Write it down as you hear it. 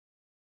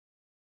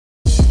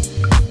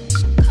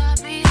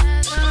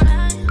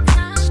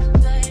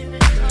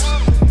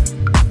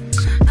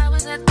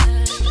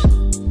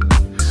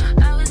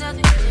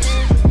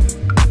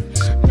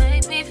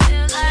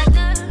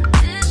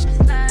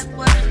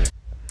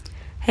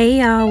Hey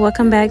y'all,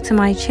 welcome back to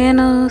my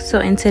channel. So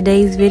in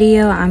today's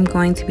video I'm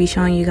going to be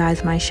showing you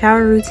guys my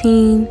shower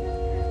routine,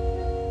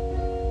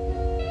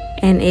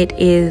 and it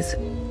is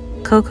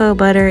cocoa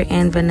butter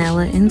and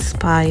vanilla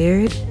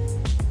inspired.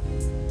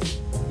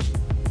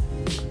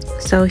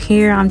 So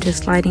here I'm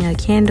just lighting a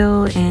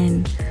candle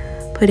and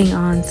putting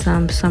on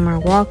some Summer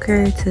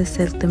Walker to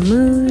set the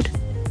mood.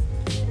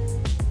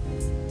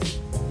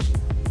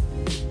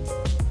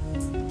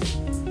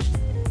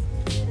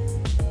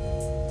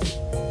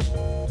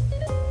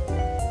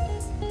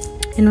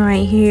 And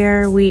right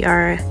here we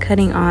are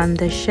cutting on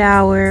the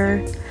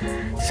shower.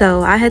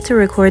 So I had to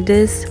record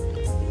this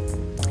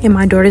in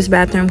my daughter's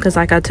bathroom because,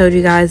 like I told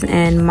you guys,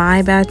 in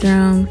my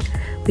bathroom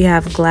we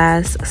have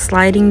glass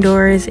sliding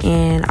doors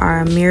and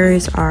our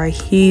mirrors are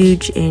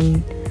huge,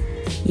 and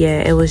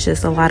yeah, it was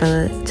just a lot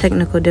of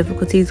technical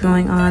difficulties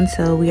going on.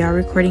 So we are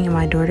recording in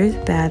my daughter's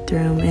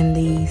bathroom in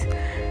these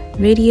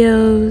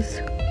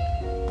videos.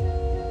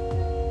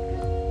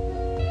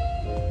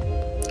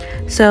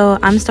 So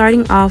I'm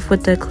starting off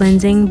with the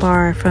cleansing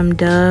bar from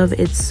Dove.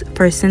 It's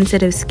for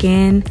sensitive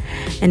skin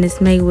and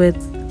it's made with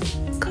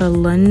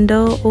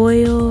calendula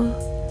oil.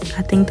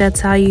 I think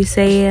that's how you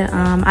say it.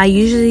 I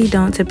usually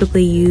don't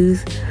typically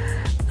use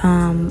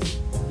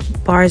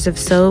bars of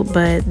soap,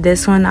 but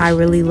this one I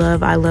really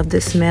love. I love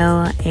the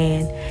smell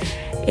and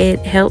it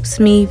helps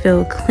me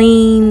feel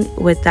clean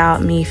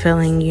without me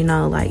feeling, you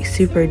know, like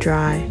super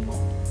dry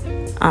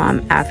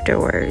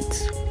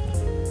afterwards.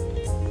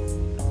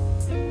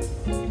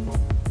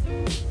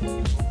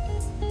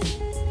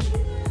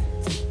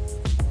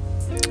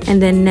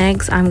 And then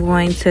next I'm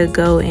going to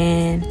go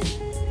in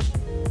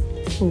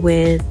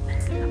with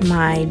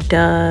my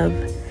Dove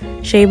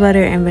Shea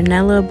Butter and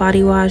Vanilla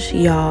Body Wash.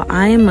 Y'all,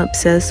 I am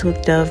obsessed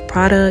with Dove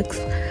products.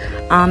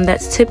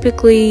 That's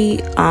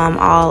typically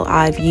all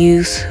I've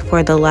used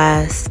for the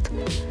last,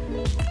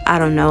 I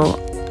don't know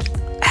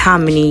how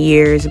many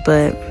years,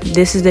 but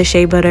this is the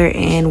Shea Butter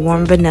and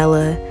Warm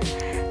Vanilla.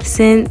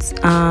 Since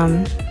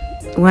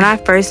when I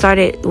first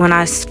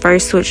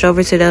switched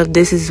over to Dove,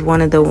 this is one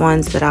of the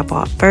ones that I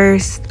bought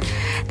first.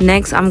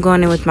 Next, I'm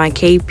going in with my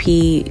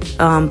KP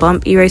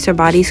Bump Eraser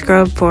Body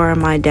Scrub for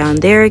my down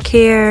there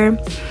care.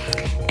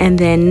 And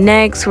then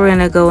next, we're going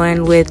to go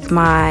in with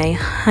my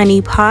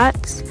Honey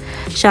Pots.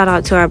 Shout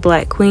out to our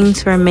Black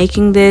Queens for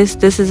making this.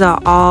 This is an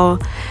all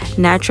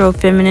natural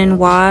feminine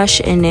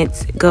wash, and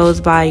it goes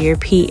by your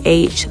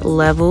pH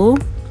level.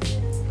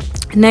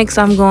 Next,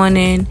 I'm going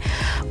in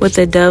with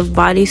the Dove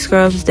body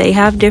scrubs. They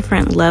have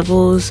different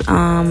levels.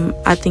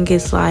 I think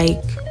it's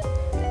like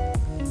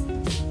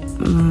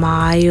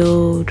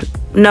mild.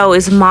 No,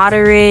 it's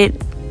moderate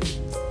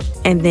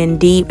and then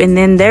deep. And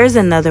then there's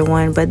another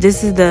one, but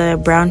this is the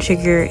brown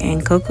sugar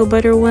and cocoa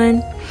butter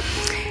one.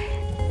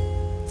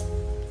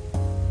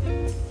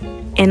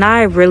 And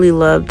I really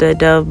love the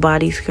Dove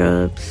body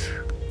scrubs.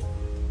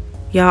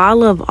 Y'all, I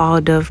love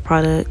all Dove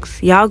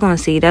products. Y'all gonna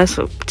see that's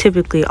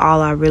typically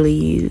all I really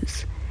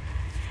use.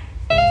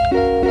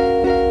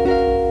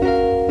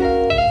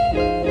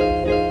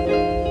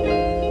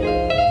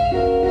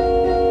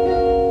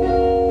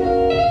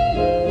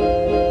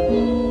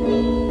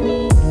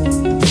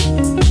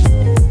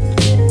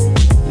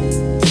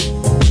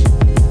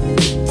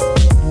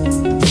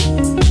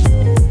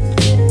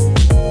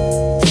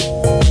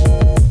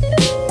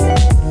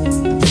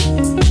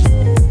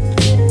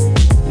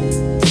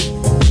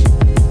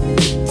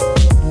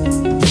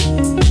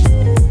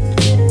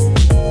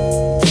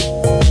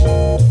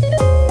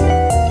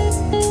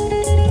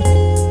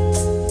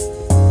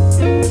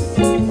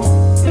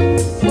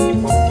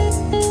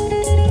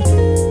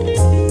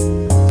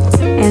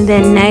 And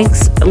then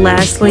next,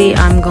 lastly,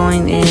 I'm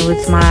going in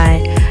with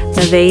my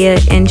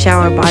Nivea In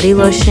Shower Body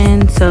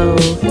Lotion. So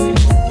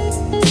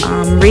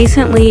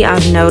recently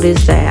I've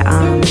noticed that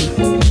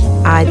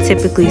I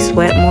typically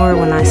sweat more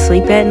when I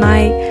sleep at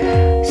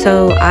night.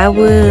 So I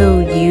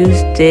will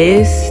use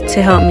this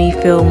to help me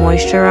feel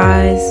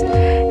moisturized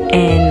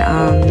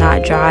and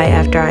not dry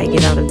after I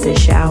get out of the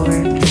shower.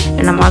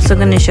 And I'm also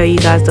going to show you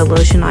guys the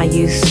lotion I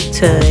use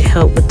to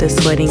help with the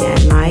sweating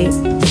at night.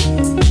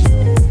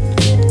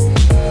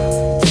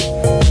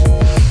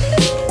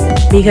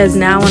 Because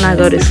now when I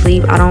go to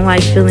sleep, I don't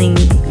like feeling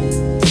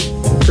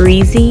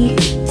greasy.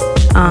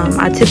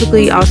 I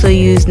typically also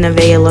use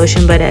Nivea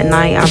lotion, but at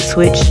night I've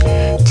switched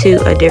to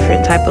a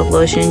different type of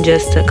lotion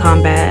just to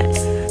combat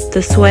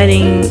the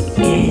sweating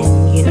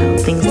and, you know,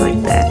 things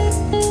like that.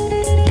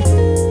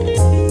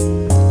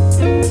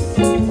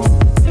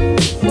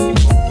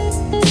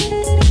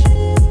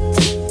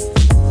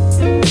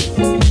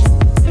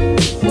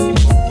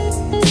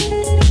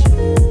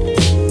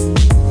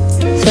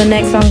 So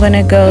next I'm going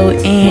to go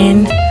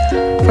in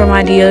for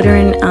my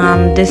deodorant.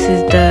 This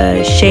is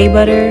the Shea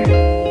Butter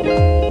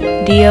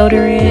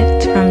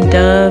deodorant from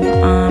Dove.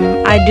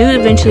 I do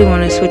eventually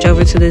want to switch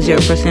over to the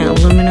 0%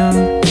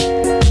 aluminum,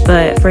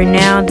 but for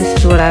now this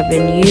is what I've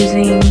been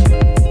using.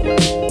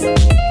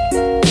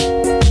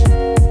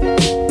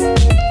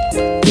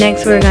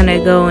 Next we're going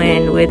to go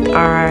in with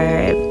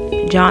our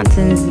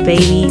Johnson's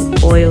Baby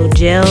Oil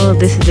Gel.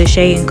 This is the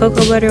Shea and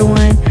Cocoa Butter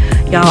one.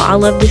 Y'all, I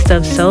love this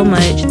stuff so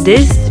much.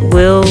 This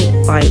will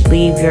like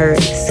leave your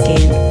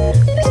skin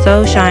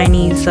so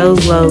shiny, so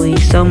glowy,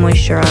 so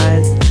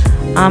moisturized.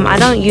 I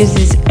don't use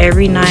this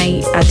every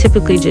night. I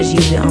typically just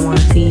use it on my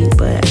feet,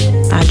 but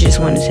I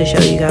just wanted to show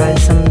you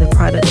guys some of the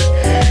products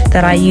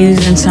that I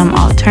use and some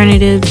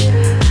alternatives.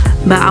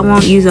 But I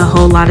won't use a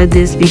whole lot of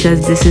this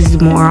because this is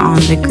more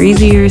on the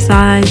greasier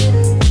side.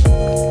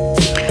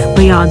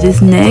 But y'all,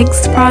 this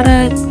next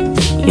product,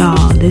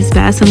 y'all, this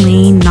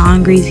Vaseline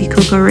non-greasy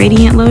cocoa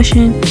radiant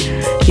lotion,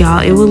 y'all,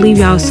 it will leave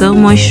y'all so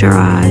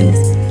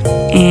moisturized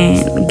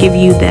and give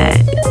you that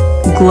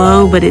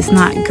glow, but it's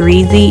not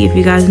greasy, if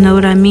you guys know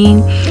what I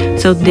mean.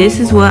 So this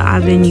is what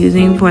I've been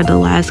using for the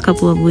last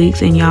couple of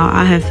weeks, and y'all,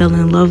 I have fell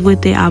in love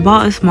with it. I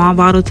bought a small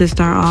bottle to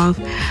start off,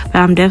 but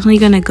I'm definitely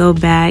gonna go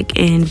back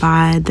and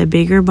buy the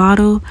bigger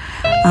bottle.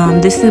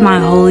 This is my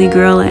holy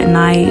grail at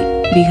night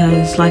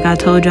because, like I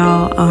told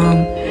y'all,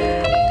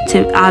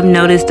 I've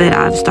noticed that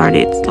I've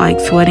started like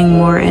sweating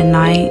more at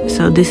night,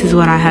 so this is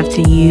what I have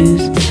to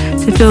use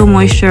to feel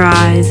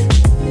moisturized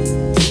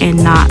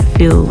and not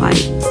feel like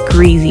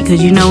greasy,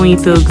 because you know when you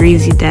feel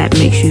greasy that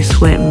makes you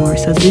sweat more.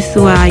 So this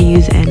is what I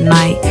use at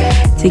night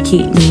to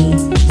keep me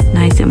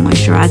nice and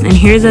moisturized. And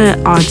here's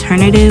an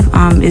alternative.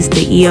 It's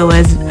the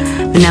EOS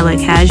Vanilla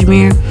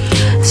Cashmere.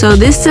 So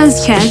this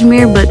says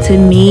cashmere, but to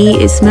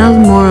me it smells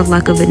more of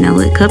like a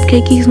vanilla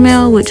cupcakey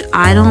smell, which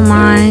I don't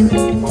mind.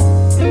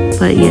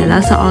 But yeah,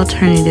 that's an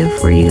alternative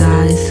for you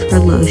guys for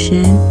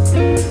lotion.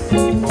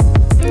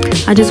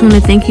 I just want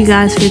to thank you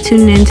guys for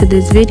tuning into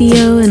this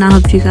video, and I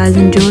hope you guys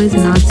enjoy,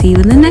 and I'll see you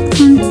in the next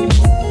one.